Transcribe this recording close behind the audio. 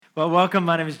Well, welcome.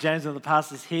 My name is James. I'm the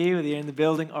pastor's here, whether you're in the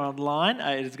building or online.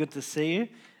 It is good to see you.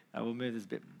 We'll move this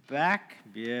bit back.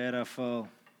 Beautiful.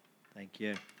 Thank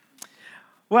you.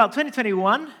 Well,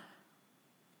 2021,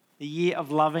 the year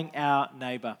of loving our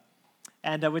neighbour.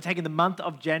 And we're taking the month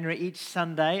of January each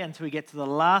Sunday until we get to the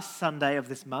last Sunday of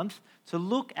this month to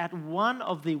look at one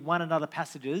of the one another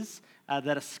passages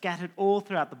that are scattered all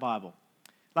throughout the Bible.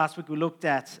 Last week we looked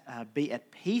at be at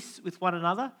peace with one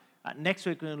another. Next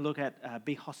week we're going to look at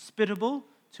be hospitable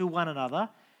to one another.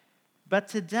 But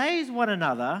today's one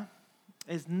another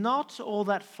is not all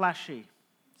that flashy.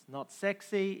 It's not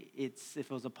sexy. If it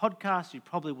was a podcast, you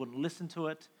probably wouldn't listen to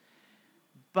it.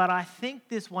 But I think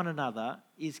this one another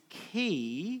is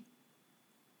key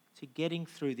to getting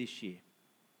through this year.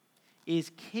 Is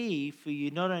key for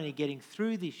you not only getting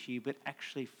through this year, but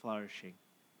actually flourishing.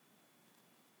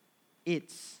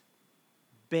 It's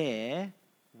bear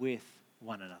with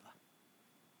one another.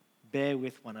 Bear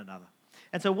with one another.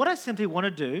 And so what I simply want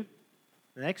to do,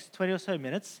 the next 20 or so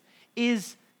minutes,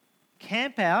 is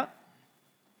camp out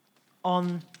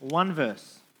on one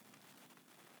verse.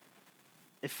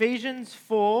 Ephesians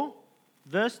 4,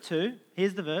 verse 2,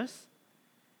 here's the verse,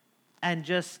 and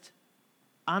just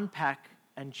unpack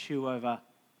and chew over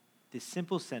this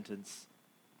simple sentence,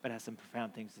 but has some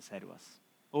profound things to say to us.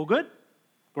 All good?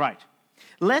 Great.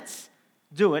 Let's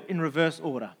do it in reverse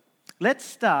order. Let's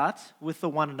start with the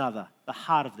one another, the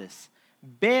heart of this.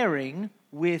 Bearing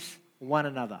with one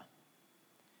another.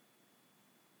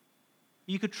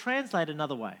 You could translate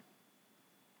another way.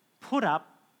 Put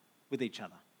up with each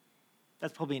other.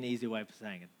 That's probably an easier way of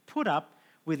saying it. Put up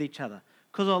with each other.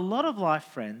 Because a lot of life,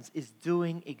 friends, is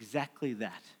doing exactly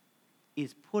that.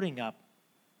 Is putting up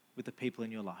with the people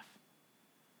in your life.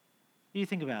 You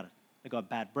think about it. They've got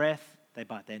bad breath. They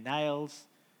bite their nails.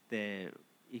 They're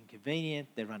inconvenient,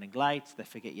 they're running late, they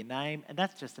forget your name, and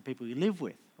that's just the people you live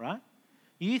with, right?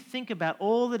 You think about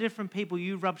all the different people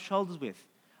you rub shoulders with.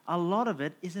 A lot of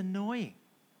it is annoying,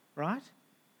 right?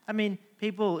 I mean,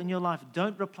 people in your life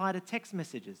don't reply to text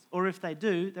messages, or if they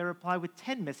do, they reply with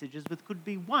 10 messages, but could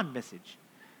be one message.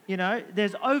 You know,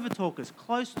 there's over-talkers,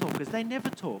 close talkers, they never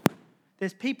talk.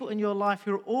 There's people in your life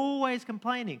who are always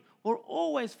complaining or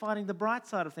always finding the bright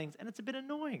side of things, and it's a bit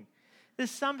annoying. There's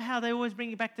somehow they always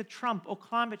bring it back to Trump or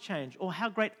climate change or how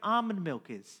great almond milk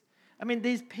is. I mean,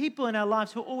 these people in our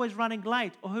lives who are always running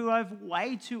late or who are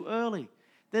way too early.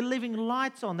 They're leaving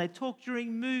lights on. They talk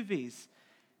during movies.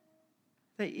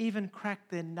 They even crack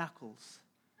their knuckles.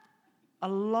 A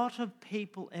lot of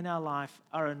people in our life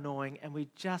are annoying and we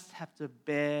just have to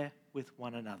bear with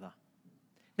one another.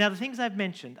 Now, the things I've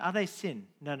mentioned, are they sin?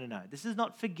 No. This is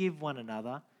not forgive one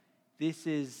another. This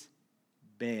is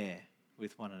bear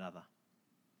with one another.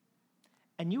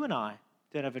 And you and I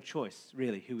don't have a choice,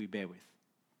 really, who we bear with.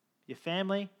 Your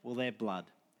family, well, they're blood.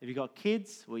 If you've got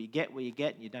kids, well, you get what you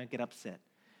get and you don't get upset.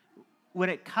 When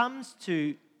it comes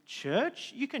to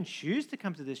church, you can choose to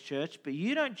come to this church, but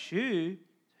you don't choose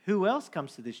who else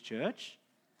comes to this church.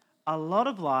 A lot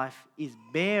of life is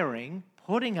bearing,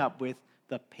 putting up with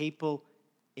the people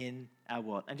in our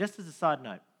world. And just as a side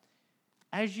note,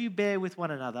 as you bear with one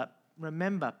another,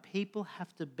 remember, people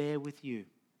have to bear with you.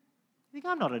 You think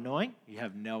I'm not annoying? You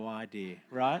have no idea,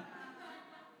 right?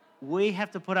 We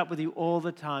have to put up with you all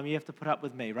the time. You have to put up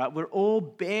with me, right? We're all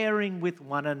bearing with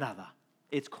one another.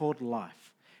 It's called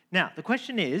life. Now, the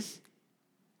question is,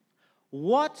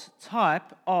 what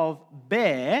type of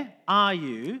bear are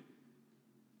you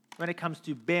when it comes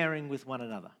to bearing with one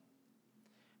another?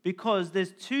 Because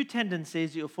there's two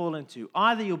tendencies you'll fall into.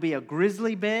 Either you'll be a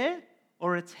grizzly bear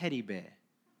or a teddy bear,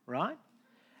 right?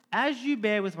 As you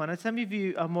bear with one, and some of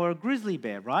you are more a grizzly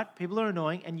bear, right? People are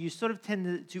annoying, and you sort of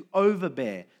tend to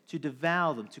overbear, to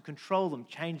devour them, to control them,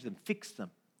 change them, fix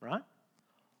them, right?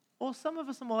 Or some of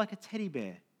us are more like a teddy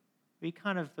bear. We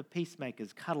kind of, the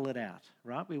peacemakers, cuddle it out,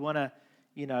 right? We want to,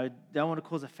 don't want to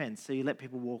cause offense, so you let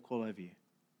people walk all over you.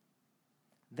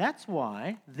 That's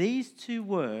why these two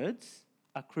words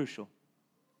are crucial.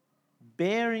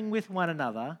 Bearing with one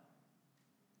another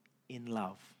in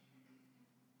love.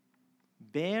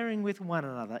 Bearing with one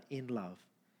another in love.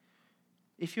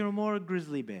 If you're more a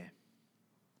grizzly bear,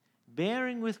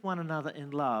 bearing with one another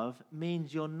in love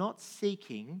means you're not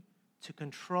seeking to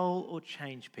control or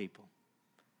change people.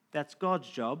 That's God's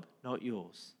job, not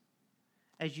yours.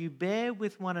 As you bear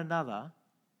with one another,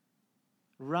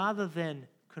 rather than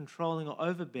controlling or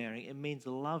overbearing, it means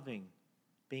loving,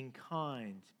 being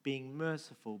kind, being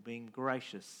merciful, being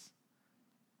gracious,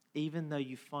 even though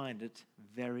you find it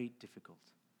very difficult.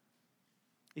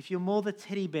 If you're more the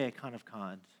teddy bear kind of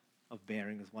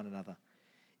bearing with one another,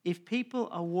 if people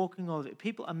are walking over, if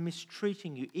people are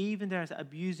mistreating you, even they're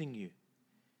abusing you,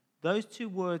 Those two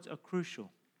words are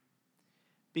crucial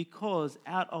because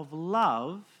out of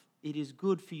love, it is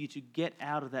good for you to get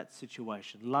out of that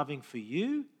situation, loving for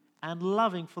you and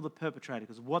loving for the perpetrator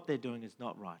because what they're doing is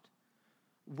not right.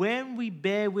 When we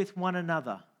bear with one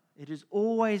another, it is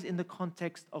always in the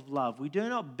context of love. We do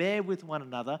not bear with one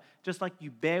another just like you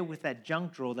bear with that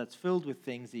junk drawer that's filled with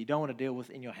things that you don't want to deal with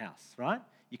in your house, right?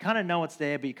 You kind of know it's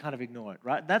there, but you kind of ignore it,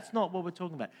 right? That's not what we're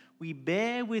talking about. We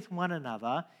bear with one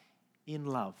another in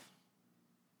love.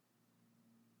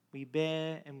 We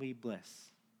bear and we bless.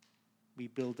 We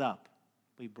build up.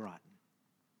 We brighten.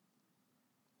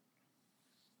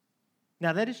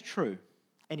 Now, that is true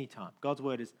anytime. God's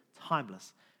word is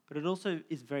timeless, but it also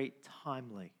is very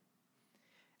timely.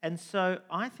 And so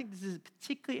I think this is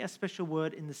particularly a special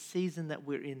word in the season that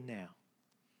we're in now.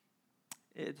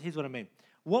 Here's what I mean.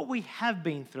 What we have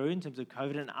been through in terms of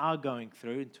COVID and are going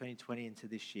through in 2020 into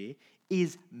this year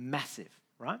is massive,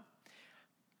 right?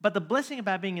 But the blessing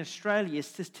about being in Australia is,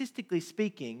 statistically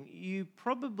speaking, you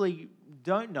probably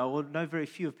don't know or know very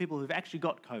few of people who've actually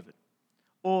got COVID,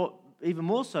 or even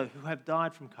more so, who have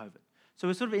died from COVID. So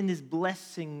we're sort of in this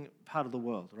blessing part of the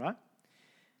world, right?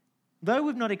 Though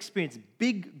we've not experienced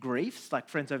big griefs like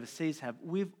friends overseas have,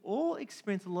 we've all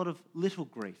experienced a lot of little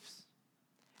griefs.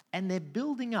 And they're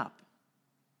building up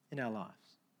in our lives.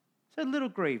 So little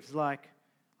griefs like,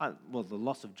 the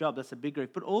loss of job, that's a big grief.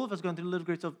 But all of us going through little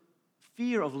griefs of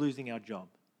fear of losing our job.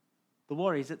 The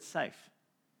worry, is it safe?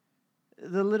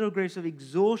 The little griefs of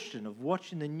exhaustion, of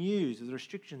watching the news, of the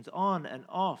restrictions on and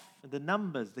off, the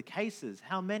numbers, the cases,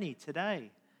 how many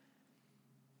today?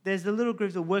 There's the little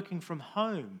griefs of working from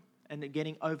home and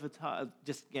getting over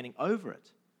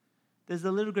it. There's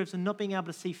the little griefs of not being able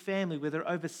to see family, whether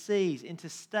overseas,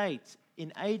 interstate,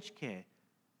 in aged care.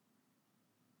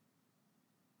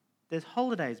 There's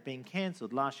holidays being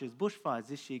cancelled. Last year's bushfires,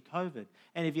 this year COVID.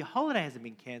 And if your holiday hasn't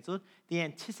been cancelled, the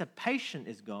anticipation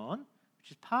is gone,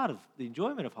 which is part of the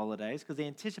enjoyment of holidays because the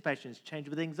anticipation has changed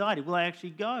with anxiety. Will I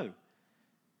actually go?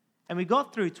 And we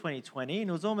got through 2020 and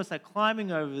it was almost like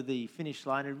climbing over the finish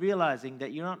line and realizing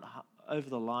that you're not over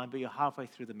the line, but you're halfway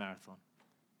through the marathon.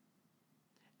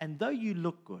 And though you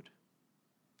look good,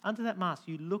 under that mask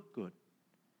you look good,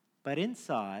 but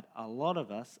inside a lot of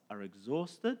us are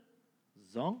exhausted,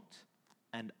 zonked,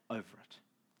 and over it.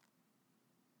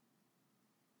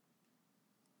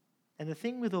 And the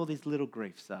thing with all these little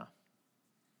griefs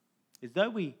is though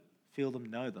we feel them,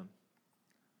 know them,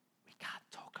 we can't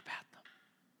talk about them.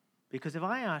 Because if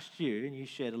I asked you and you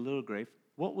shared a little grief,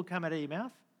 what would come out of your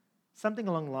mouth? Something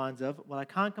along the lines of, well, I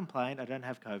can't complain, I don't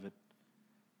have COVID.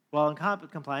 Well, I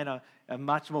can't complain, I'm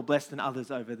much more blessed than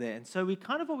others over there. And so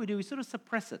what we do, we sort of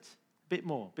suppress it a bit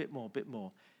more.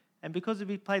 And because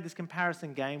we play this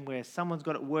comparison game where someone's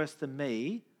got it worse than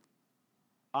me,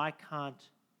 I can't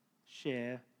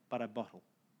share, but I bottle.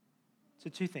 So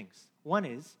two things. One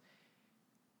is,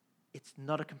 it's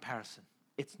not a comparison.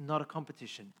 It's not a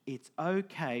competition. It's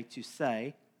okay to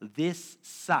say, this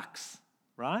sucks,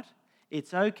 right?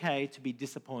 It's okay to be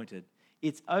disappointed.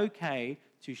 It's okay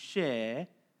to share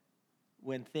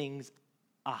when things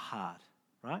are hard,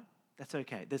 right? That's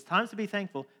okay. There's times to be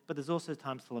thankful, but there's also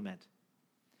times to lament.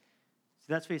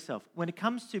 So that's for yourself. When it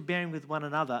comes to bearing with one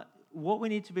another, what we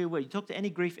need to be aware, you talk to any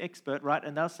grief expert, right,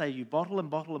 and they'll say you bottle and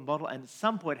bottle and bottle, and at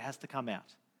some point it has to come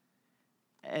out.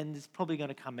 And it's probably going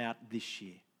to come out this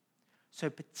year. So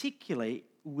particularly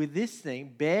with this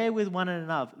thing, bear with one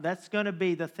another. That's going to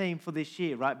be the theme for this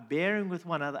year, right? Bearing with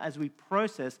one another as we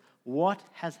process what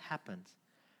has happened,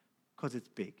 because it's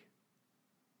big.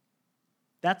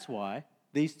 That's why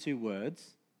these two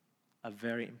words are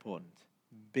very important.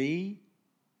 Be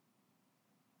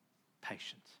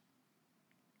patient.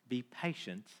 Be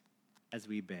patient as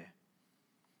we bear.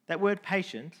 That word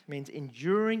patient means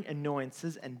enduring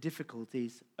annoyances and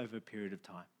difficulties over a period of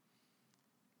time.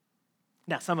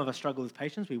 Now, some of us struggle with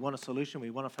patience. We want a solution. We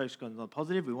want to focus on the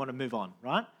positive. We want to move on,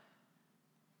 right?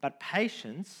 But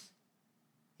patience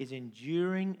is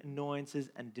enduring annoyances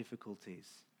and difficulties.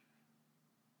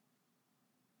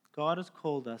 God has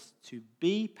called us to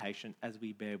be patient as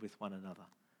we bear with one another.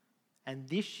 And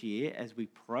this year, as we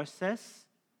process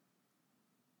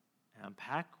and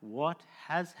unpack what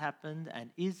has happened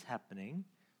and is happening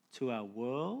to our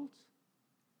world,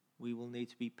 we will need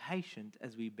to be patient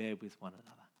as we bear with one another.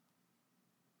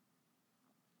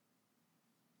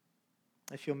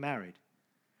 If you're married,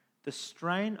 the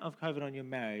strain of COVID on your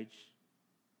marriage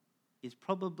is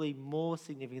probably more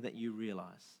significant than you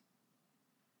realize.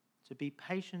 So be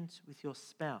patient with your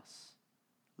spouse.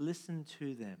 Listen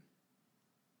to them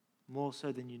more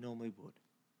so than you normally would.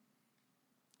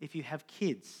 If you have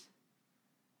kids,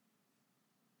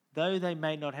 though they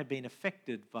may not have been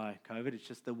affected by COVID, it's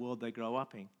just the world they grow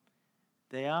up in,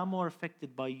 they are more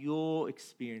affected by your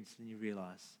experience than you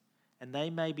realize. And they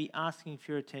may be asking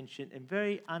for your attention in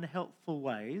very unhelpful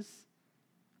ways.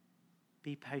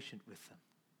 Be patient with them.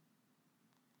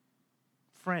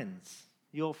 Friends,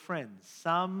 your friends,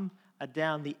 some are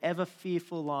down the ever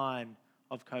fearful line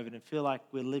of COVID and feel like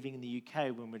we're living in the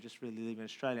UK when we're just really living in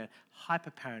Australia, hyper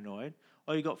paranoid.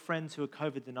 Or you've got friends who are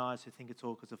COVID deniers who think it's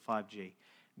all because of 5G.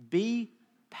 Be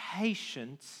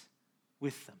patient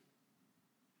with them.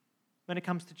 When it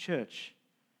comes to church,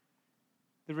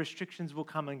 the restrictions will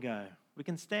come and go. We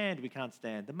can stand, we can't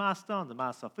stand. The mask on, the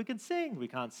mask off. We can sing, we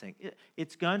can't sing.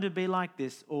 It's going to be like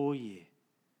this all year.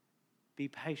 Be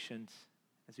patient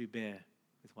as we bear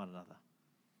with one another.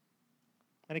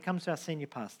 When it comes to our senior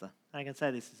pastor, I can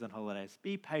say this is on holidays.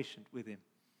 Be patient with him.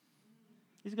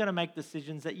 He's going to make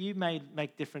decisions that you may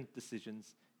make different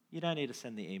decisions. You don't need to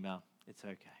send the email. It's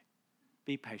okay.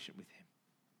 Be patient with him.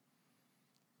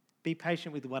 Be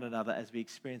patient with one another as we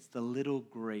experience the little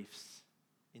griefs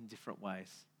in different ways.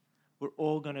 We're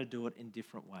all going to do it in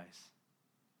different ways.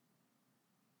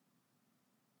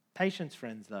 Patience,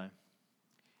 friends, though,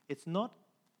 it's not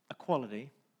a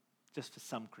quality just for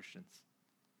some Christians.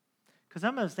 Because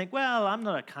some of us think, well, I'm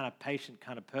not a kind of patient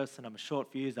kind of person. I'm a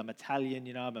short fuse. I'm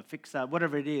Italian, I'm a fixer,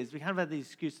 whatever it is. We kind of have these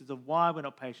excuses of why we're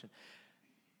not patient.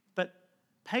 But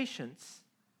patience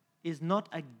is not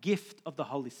a gift of the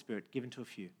Holy Spirit given to a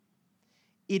few.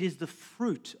 It is the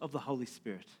fruit of the Holy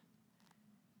Spirit.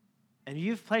 And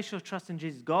you've placed your trust in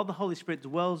Jesus. God, the Holy Spirit,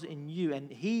 dwells in you,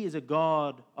 and He is a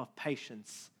God of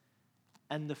patience.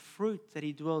 And the fruit that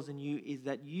He dwells in you is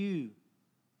that you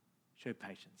show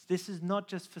patience. This is not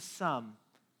just for some,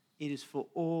 it is for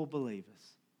all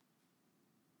believers.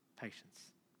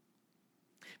 Patience.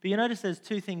 But you notice there's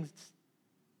two things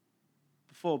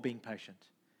before being patient.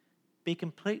 Be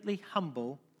completely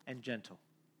humble and gentle.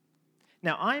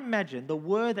 Now, I imagine the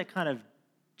word that kind of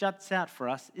juts out for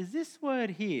us is this word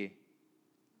here.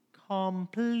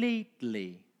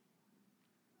 Completely.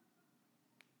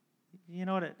 You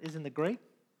know what it is in the Greek?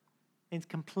 It means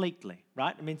completely,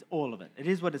 right? It means all of it. It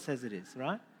is what it says it is,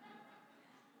 right?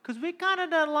 Because we kind of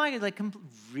don't like it. Like,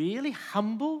 really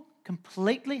humble?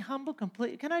 Completely humble?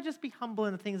 Can I just be humble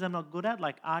in the things I'm not good at,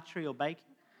 like archery or baking?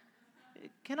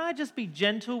 Can I just be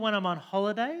gentle when I'm on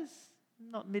holidays,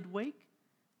 not midweek?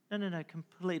 No,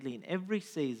 completely. In every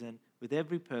season, with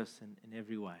every person, in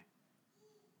every way.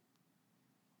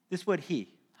 This word here,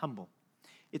 humble,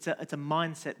 it's a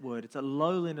mindset word. It's a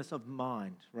lowliness of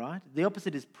mind, right? The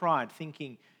opposite is pride,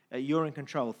 thinking you're in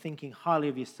control, thinking highly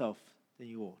of yourself than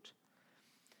you ought.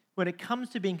 When it comes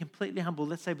to being completely humble,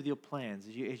 let's say with your plans,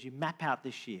 as you map out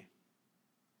this year,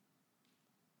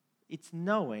 it's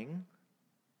knowing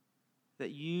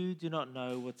that you do not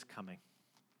know what's coming.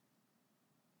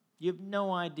 You have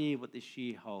no idea what this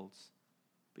year holds,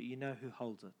 but you know who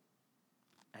holds it,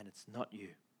 and it's not you.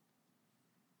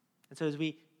 And so as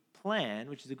we plan,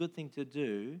 which is a good thing to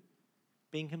do,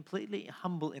 being completely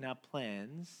humble in our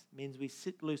plans means we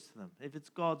sit loose to them. If it's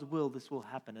God's will, this will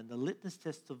happen. And the litmus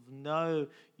test of know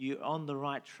you're on the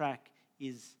right track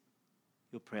is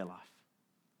your prayer life.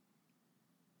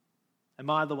 Am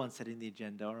I the one setting the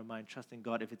agenda, or am I trusting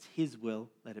God? If it's His will,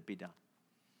 let it be done.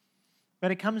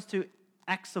 When it comes to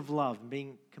acts of love and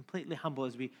being completely humble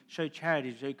as we show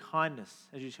charity, show kindness,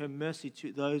 as we show mercy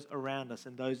to those around us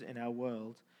and those in our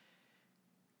world,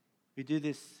 we do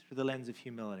this through the lens of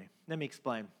humility. Let me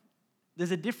explain.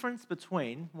 There's a difference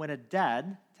between when a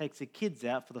dad takes the kids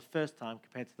out for the first time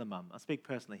compared to the mum. I'll speak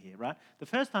personally here, right? The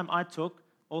first time I took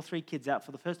all three kids out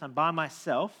for the first time by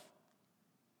myself,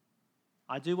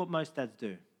 I do what most dads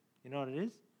do. You know what it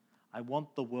is? I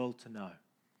want the world to know.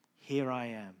 Here I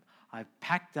am. I've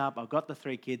packed up, I've got the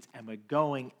three kids, and we're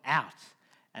going out.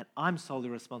 And I'm solely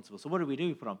responsible. So what do?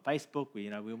 We put on Facebook. We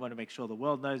want to make sure the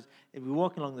world knows. If we're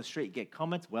walking along the street, get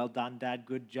comments. Well done, Dad.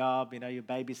 Good job. You're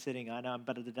babysitting. I know I'm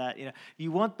better than Dad. You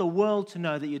want the world to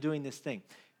know that you're doing this thing.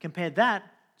 Compare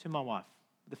that to my wife.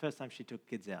 The first time she took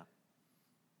kids out.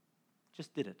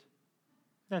 Just did it.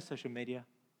 No social media.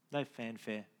 No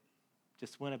fanfare.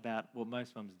 Just went about what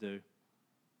most mums do.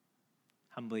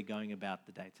 Humbly going about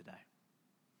the day-to-day.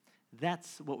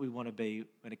 That's what we want to be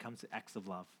when it comes to acts of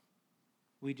love.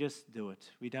 We just do it.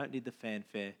 We don't need the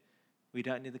fanfare. We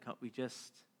don't need we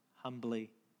just humbly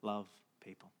love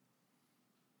people.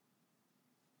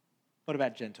 What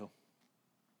about gentle?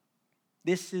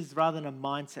 This is rather than a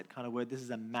mindset kind of word, this is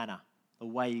a manner, a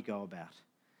way you go about.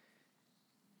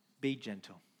 Be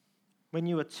gentle. When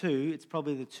you were 2, it's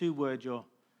probably the 2 words your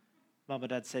mum or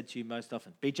dad said to you most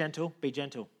often. Be gentle,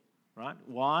 right?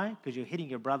 Why? Because you're hitting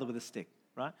your brother with a stick.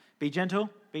 right? Be gentle,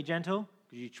 because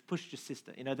you pushed your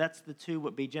sister. That's the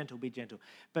two, be gentle, be gentle.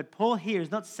 But Paul here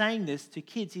is not saying this to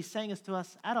kids, he's saying this to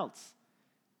us adults.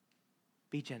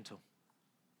 Be gentle.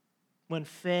 When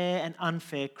fair and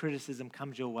unfair criticism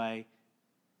comes your way,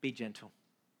 be gentle.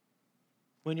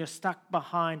 When you're stuck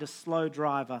behind a slow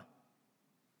driver,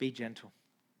 be gentle.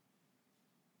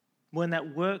 When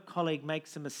that work colleague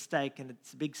makes a mistake and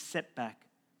it's a big setback,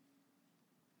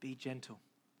 be gentle.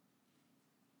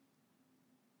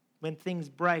 When things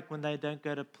break, when they don't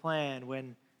go to plan,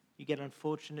 when you get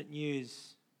unfortunate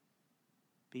news,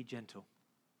 be gentle.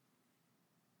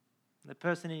 The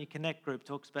person in your Connect group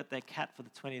talks about their cat for the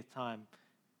 20th time,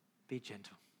 be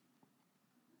gentle.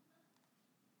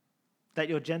 That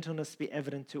your gentleness be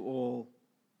evident to all,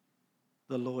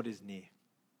 the Lord is near,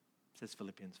 says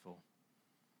Philippians 4.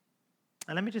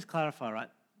 And let me just clarify, right?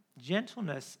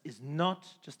 Gentleness is not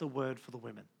just a word for the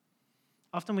women.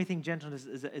 Often we think gentleness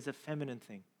is a feminine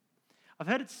thing. I've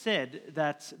heard it said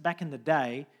that back in the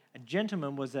day, a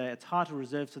gentleman was a title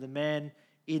reserved to the man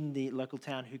in the local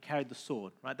town who carried the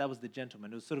sword, right? That was the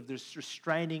gentleman. It was sort of this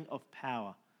restraining of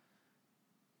power.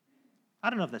 I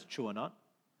don't know if that's true or not,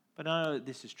 but I know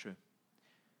this is true.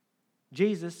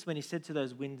 Jesus, when he said to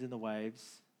those winds and the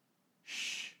waves,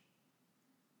 shh,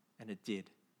 and it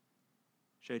did,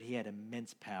 showed he had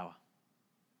immense power.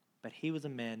 But he was a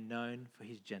man known for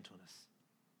his gentleness.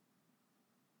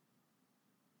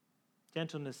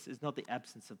 Gentleness is not the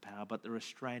absence of power, but the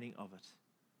restraining of it.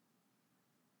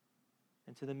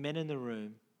 And to the men in the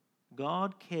room,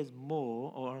 God cares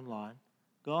more, or online,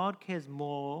 God cares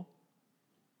more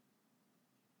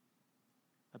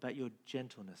about your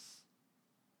gentleness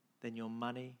than your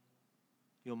money,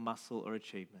 your muscle, or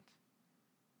achievement.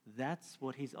 That's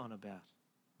what he's on about.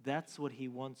 That's what he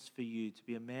wants for you, to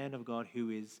be a man of God who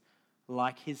is,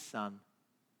 like his son,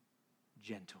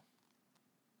 gentle.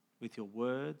 With your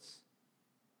words,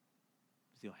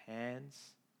 with your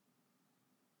hands,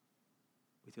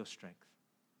 with your strength.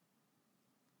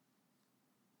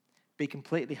 Be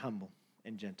completely humble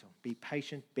and gentle. Be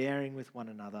patient, bearing with one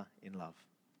another in love.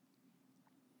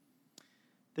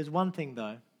 There's one thing,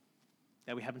 though,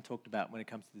 that we haven't talked about when it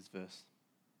comes to this verse.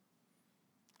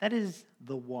 That is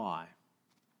the why.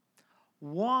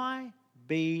 Why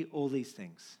be all these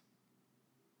things?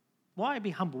 Why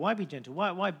be humble? Why be gentle?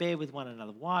 Why bear with one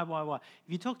another? Why?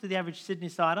 If you talk to the average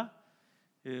Sydney-sider,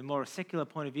 more a secular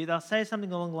point of view, they'll say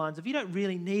something along the lines of, you don't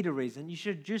really need a reason, you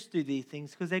should just do these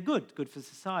things because they're good for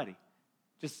society.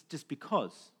 Just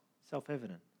because,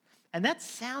 self-evident. And that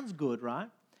sounds good, right?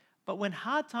 But when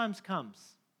hard times comes,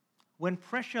 when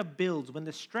pressure builds, when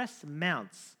the stress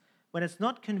mounts, when it's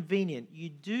not convenient, you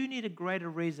do need a greater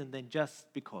reason than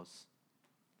just because.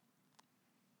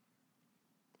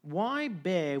 Why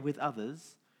bear with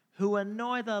others who are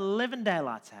neither 11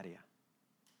 daylights out of you?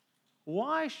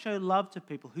 Why show love to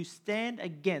people who stand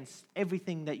against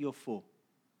everything that you're for?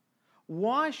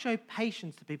 Why show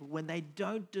patience to people when they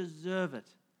don't deserve it?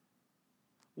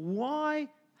 Why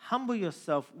humble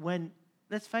yourself when,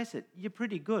 let's face it, you're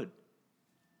pretty good?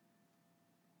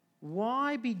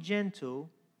 Why be gentle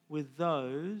with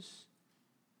those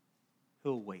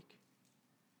who are weak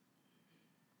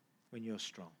when you're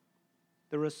strong?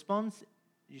 The response,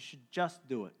 you should just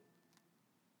do it,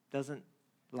 doesn't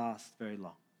last very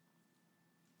long.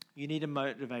 You need a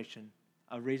motivation,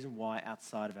 a reason why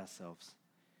outside of ourselves.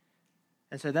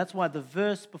 And so that's why the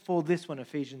verse before this one,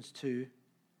 Ephesians 2,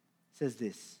 says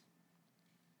this.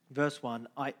 Verse 1,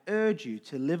 I urge you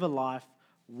to live a life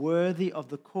worthy of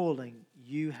the calling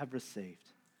you have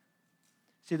received.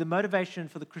 See, the motivation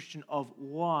for the Christian of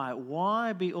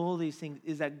why be all these things,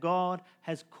 is that God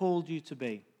has called you to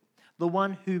be. The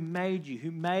one who made you,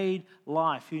 who made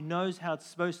life, who knows how it's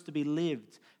supposed to be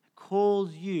lived,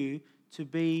 calls you to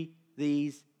be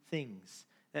these things.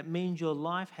 That means your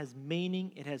life has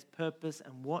meaning, it has purpose,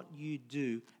 and what you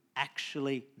do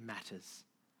actually matters.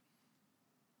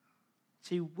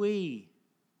 See, we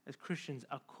as Christians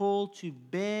are called to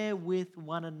bear with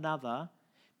one another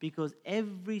because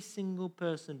every single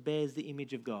person bears the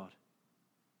image of God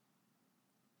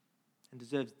and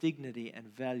deserves dignity and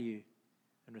value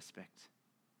and respect.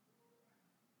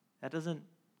 That doesn't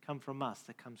come from us,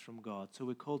 that comes from God. So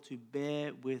we're called to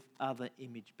bear with other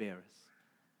image bearers.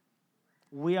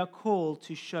 We are called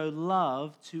to show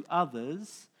love to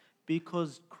others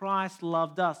because Christ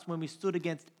loved us when we stood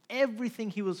against everything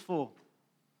he was for.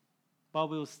 While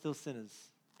we were still sinners,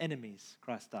 enemies,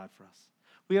 Christ died for us.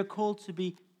 We are called to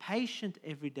be patient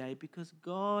every day because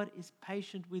God is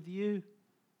patient with you. You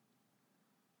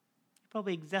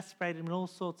probably exasperate him in all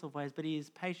sorts of ways, but he is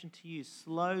patient to you,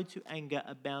 slow to anger,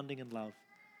 abounding in love.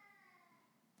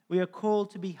 We are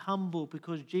called to be humble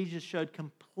because Jesus showed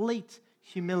complete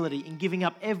humility in giving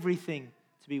up everything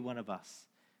to be one of us.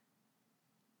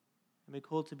 And we're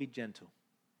called to be gentle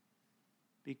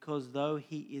because though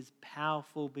he is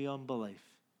powerful beyond belief,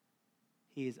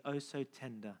 he is oh so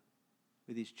tender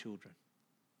with his children,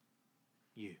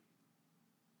 you.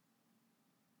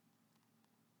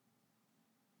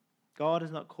 God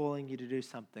is not calling you to do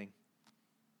something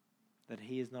that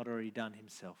he has not already done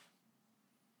himself.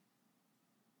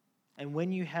 And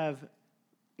when you have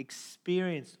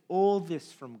experienced all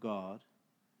this from God,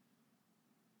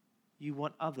 you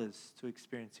want others to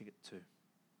experience it too.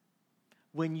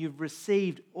 When you've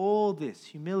received all this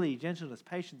humility, gentleness,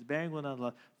 patience, bearing one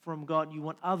another from God, you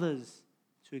want others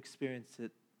to experience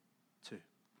it too.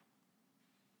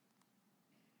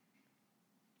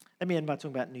 Let me end by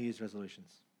talking about New Year's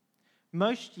resolutions.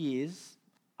 Most years,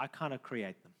 I kind of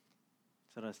create them.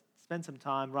 So I spend some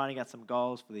time writing out some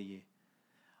goals for the year.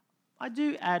 I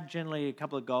do add generally a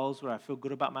couple of goals where I feel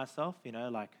good about myself,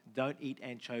 like don't eat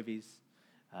anchovies,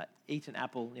 eat an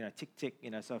apple, tick, tick,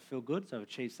 so I feel good, so I've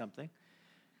achieved something.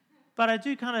 But I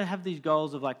do kind of have these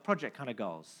goals of like project kind of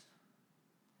goals.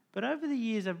 But over the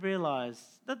years, I've realized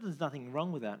that there's nothing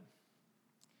wrong with that.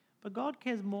 But God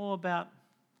cares more about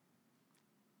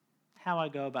how I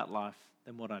go about life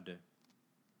than what I do.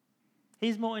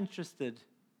 He's more interested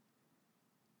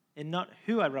in not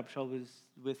who I rub shoulders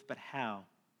with, but how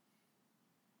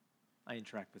I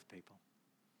interact with people.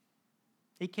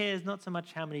 He cares not so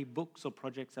much how many books or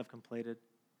projects I've completed,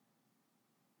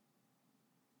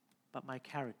 but my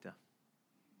character.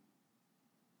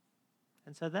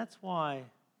 And so that's why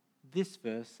this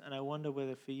verse, and I wonder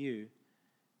whether for you,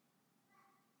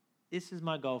 this is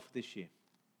my goal for this year.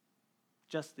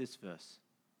 Just this verse.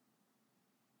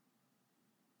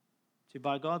 To,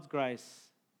 by God's grace,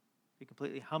 be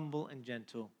completely humble and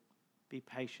gentle, be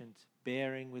patient,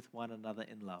 bearing with one another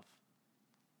in love.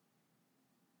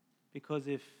 Because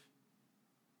if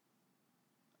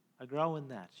I grow in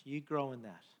that, you grow in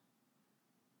that,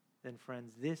 then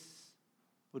friends, this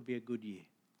would be a good year.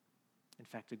 In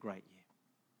fact, a great year.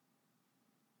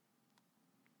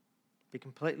 Be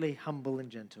completely humble and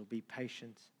gentle. Be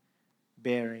patient,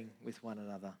 bearing with one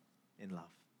another in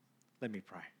love. Let me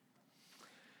pray.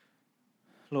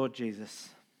 Lord Jesus,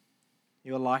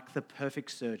 you are like the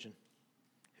perfect surgeon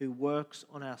who works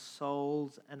on our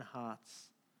souls and hearts.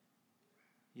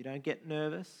 You don't get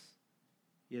nervous.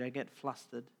 You don't get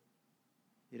flustered.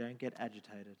 You don't get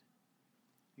agitated.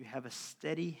 You have a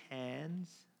steady hand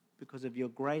because of your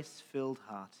grace-filled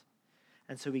heart.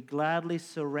 And so we gladly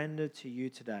surrender to you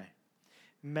today.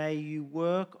 May you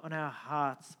work on our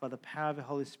hearts by the power of the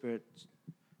Holy Spirit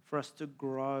for us to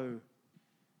grow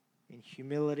in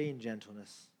humility and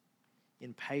gentleness,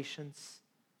 in patience,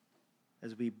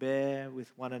 as we bear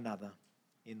with one another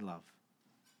in love.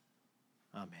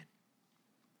 Amen.